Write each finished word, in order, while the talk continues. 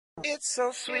It's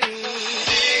so sweet.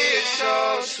 It's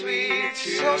so sweet.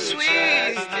 So sweet.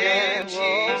 And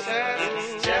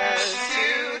Jesus, just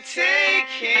to take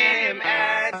him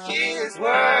at his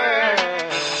word.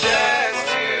 Just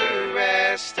to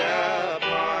rest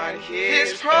upon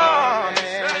his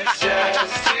promise.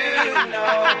 Just to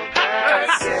know that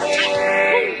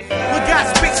safe. When God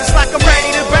speaks, it's like I'm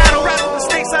ready to battle. Rattle the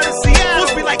stakes out of Seattle.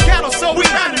 Fools be like cattle, so we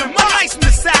rounding them up. Ice from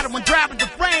the saddle and grabbing the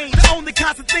frame. The only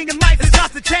constant thing in life is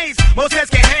constant change. Most heads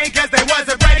can't hang cause they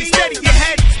wasn't ready. Steady your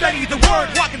head, study the word.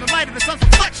 Walk in the light of the sun's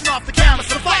reflection off the canvas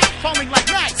of the fight. Falling like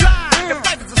night. If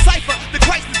life is a cipher, the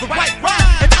Christ is the right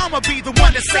rhyme. And I'ma be the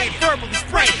one to say verbally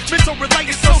spray. Mental relay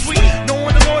is so sweet.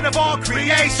 Knowing the Lord of all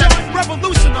creation.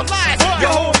 Revolutionize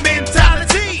your whole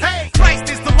mentality. Christ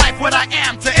is the life, what I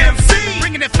am to MC.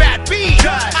 Bringing it fat B.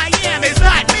 I am is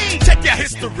not me. Check your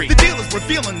history. The deal is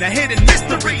revealing the hidden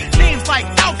mystery. Names like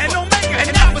Alpha and Omega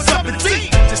and now for something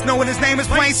deep. Just knowing his name is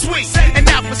plain sweet. And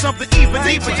now for something even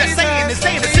deeper. Just saying his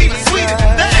name is even sweeter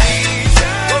than that.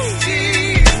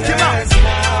 Jesus, come on.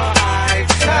 Now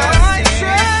I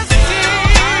trust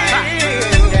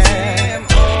him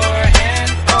o'er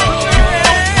and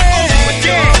over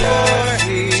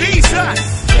again. Jesus.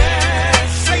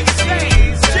 Say his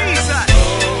name. Jesus.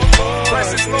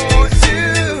 Precious Lord.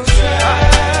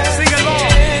 Sing along.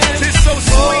 Tis so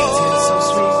sweet. It's so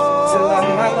sweet to love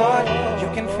my Lord. You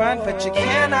can front, but you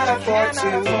cannot afford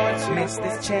to miss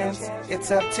this chance. It's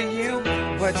up to you.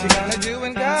 What you gonna do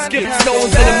when God Skip comes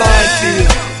stones around? in a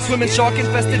minefield. Swimming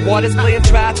shark-infested waters, playing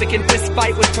traffic and fist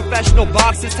fight with professional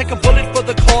boxers. Take a bullet for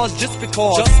the cause just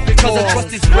because I trust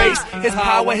his grace, his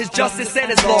power, his justice,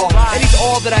 and his law. And he's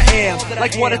all that I am,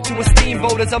 like water to a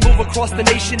steamboat as I move across the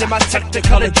nation in my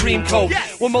technicolor dream coat.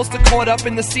 When most are caught up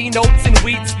in the C notes and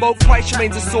weed smoke, Christ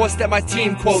remains a source that my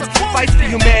team quotes. Fights for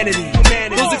humanity,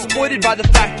 those exploited by the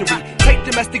factory. Take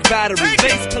domestic battery,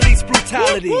 base police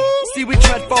brutality. See, we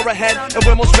tread far ahead, and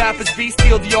where most rappers be,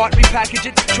 steal the art, repackage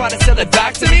it, try to sell it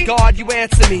back to me. God, you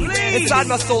answer me. Inside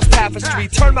my soul's tapestry,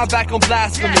 turn my back on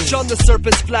blasphemy, shun the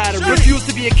serpent's flattery. Refuse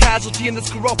to be a casualty in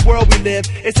this corrupt world we live.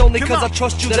 It's only cause I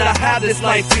trust you that I have this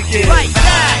life to give. Like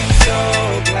that.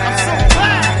 I'm so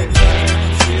glad.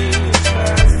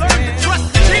 Learn to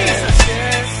trust Jesus.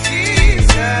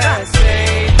 Jesus,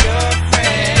 Savior,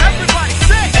 friend. Everybody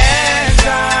say. And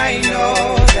I know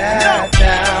that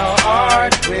thou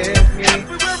art with me.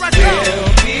 Everywhere I go. Will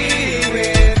be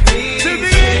with me. To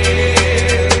the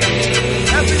end.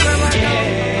 Everywhere I go.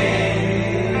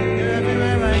 You're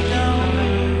everywhere I go.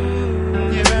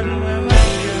 You're everywhere I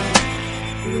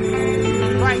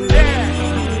go. Right there.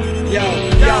 Yo,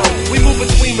 we move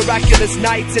between miraculous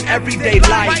nights and everyday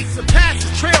life. Lights of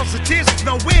passes, trails of tears with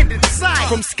no wind in sight.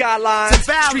 From skylines, to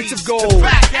valleys, streets of gold, to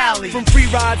back alleys. from free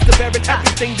rides to bearing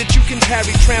everything that you can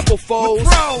carry. Trample foes,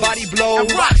 Bros, body blows,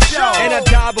 and rock shows. and I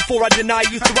die before I deny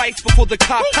you thrice before the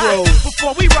cock crows.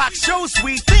 Before we rock shows,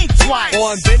 we think twice.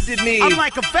 On bended knee, I'm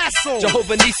like a vessel.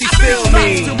 Jehovah Nisi, I fill feel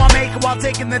me. to my maker while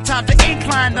taking the time to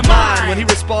incline the mind. When he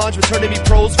responds, returning me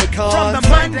pros for cons. From the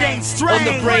mundane strain, on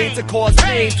the brain to cause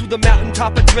pain, to the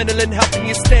mountaintop adrenaline helping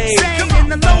you stay. Sing in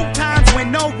the low times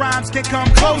when no rhymes can come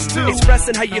close to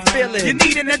Expressing how you're feeling. You're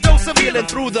needing a dose of Feeling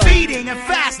through the feeding and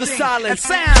fasting, the silence, and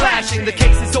sound flashing, the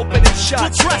case is open and shut.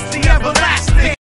 We'll trust the everlasting.